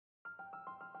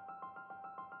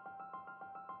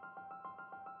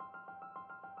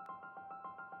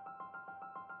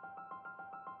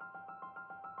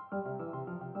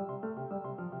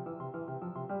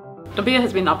Dunbia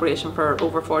has been in operation for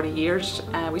over 40 years.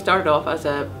 We started off as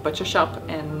a butcher shop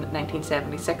in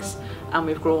 1976 and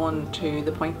we've grown to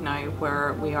the point now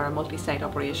where we are a multi-site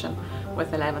operation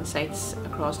with 11 sites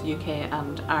across the UK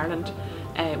and Ireland.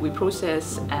 We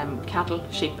process cattle,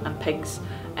 sheep and pigs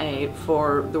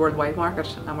for the worldwide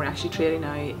market, and we're actually trading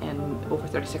now in over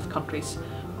 36 countries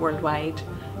worldwide.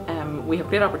 We have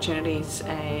great opportunities,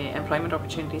 employment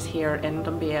opportunities here in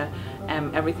Dunbia,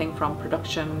 everything from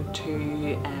production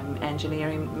to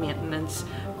engineering, maintenance,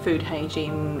 food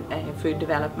hygiene, food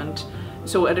development.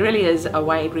 So it really is a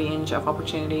wide range of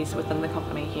opportunities within the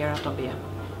company here at Dunbia.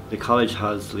 The college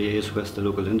has liaised with the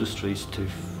local industries to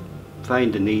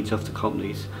find the needs of the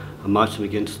companies and match them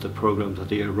against the programs that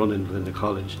they are running within the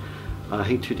college. And I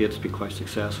think to date it's been quite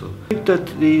successful. I think that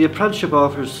the apprenticeship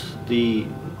offers the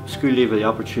school leaver the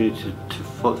opportunity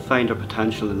to find their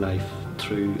potential in life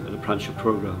through an apprenticeship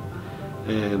program.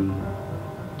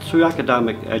 Through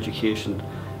academic education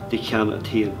they can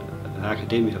attain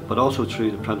academia, but also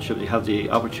through the apprenticeship they have the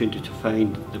opportunity to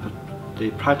find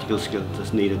the practical skills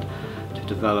that's needed to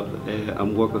develop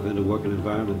and work within a working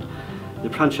environment. The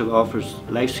apprenticeship offers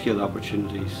life skill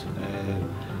opportunities,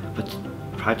 but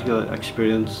practical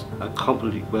experience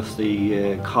accompanied with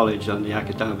the college and the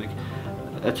academic.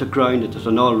 It's it's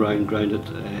an all-round grounded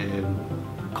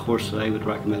course that I would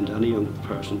recommend to any young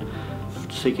person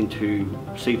seeking to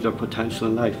see their potential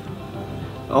in life.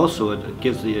 Also, it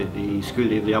gives the school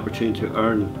leaver the opportunity to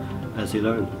earn as they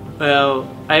learn. Well,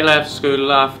 I left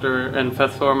school in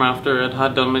fifth form after I'd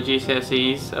had done my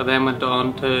GCSEs. I then went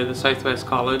on to the South West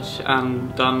College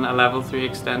and done a level 3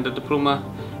 extended diploma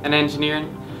in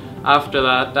engineering. After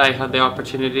that I had the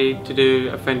opportunity to do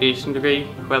a foundation degree,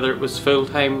 whether it was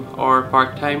full-time or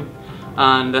part-time,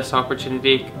 and this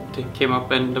opportunity came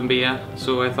up in Dunbia,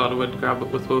 so I thought I would grab it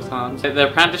with both hands. The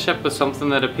apprenticeship was something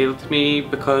that appealed to me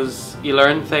because you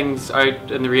learn things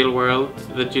out in the real world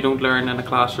that you don't learn in a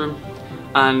classroom,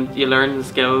 and you learn the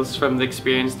skills from the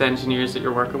experienced engineers that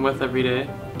you're working with every day.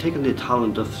 Taking the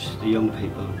talent of the young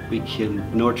people, we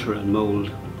can nurture and mould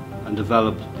and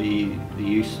develop the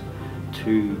youth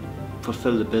to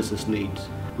fulfil the business needs.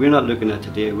 We're not looking at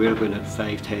today, we're looking at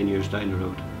 5–10 years down the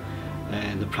road.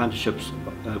 And the apprenticeships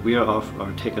we are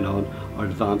taking on are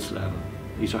advanced level.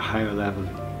 These are higher level.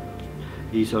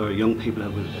 These are young people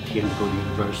that will attain to go to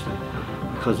university,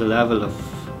 because the level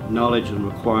of knowledge and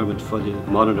requirement for the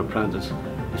modern apprentice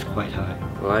is quite high.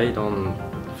 Well, I done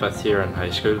 5th year in high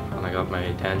school and I got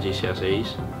my 10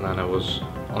 GCSEs, and then I was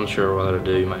unsure whether to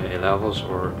do my A-levels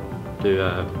or do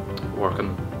a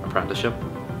working apprenticeship.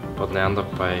 But I ended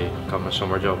up I got my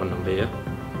summer job in Dunbia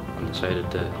and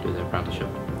decided to do the apprenticeship.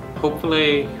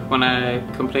 Hopefully when I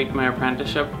complete my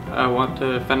apprenticeship I want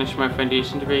to finish my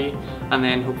foundation degree and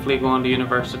then hopefully go on to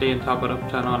university and top it up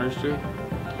to an honours degree.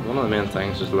 One of the main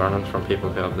things is learning from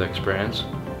people who have the experience,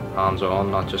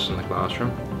 hands-on, not just in the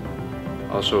classroom.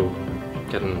 Also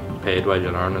getting paid while you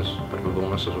learn is a bit of a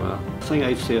bonus as well. The thing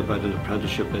I'd say about an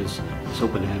apprenticeship is it's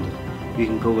open-ended. You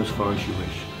can go as far as you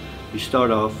wish. You start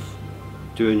off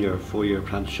doing your 4-year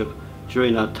apprenticeship.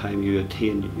 During that time you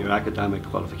attain your academic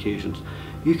qualifications.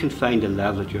 You can find a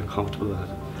level that you're comfortable at.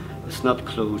 It's not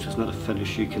closed, it's not a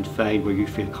finish. You can find where you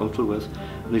feel comfortable with,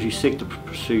 and as you seek to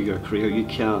pursue your career you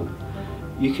can.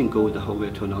 You can go the whole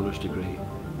way to an honours degree.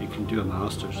 You can do a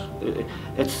master's.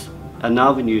 It's an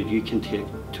avenue you can take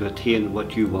to attain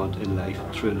what you want in life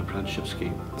through an apprenticeship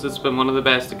scheme. It's been one of the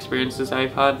best experiences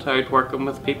I've had out working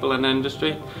with people in the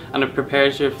industry, and it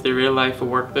prepares you for the real life of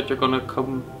work that you're going to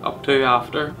come up to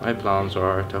after. My plans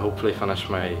are to hopefully finish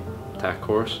my tech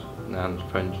course and then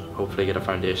hopefully get a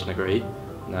foundation degree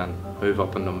and then move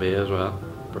up in Dunbia as well,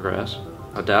 progress.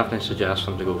 I definitely suggest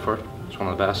them to go for it. It's one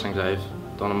of the best things I've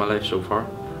done in my life so far.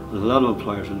 A lot of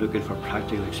employers are looking for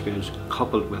practical experience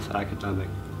coupled with academic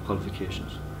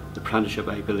qualifications. The apprenticeship,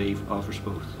 I believe, offers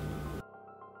both.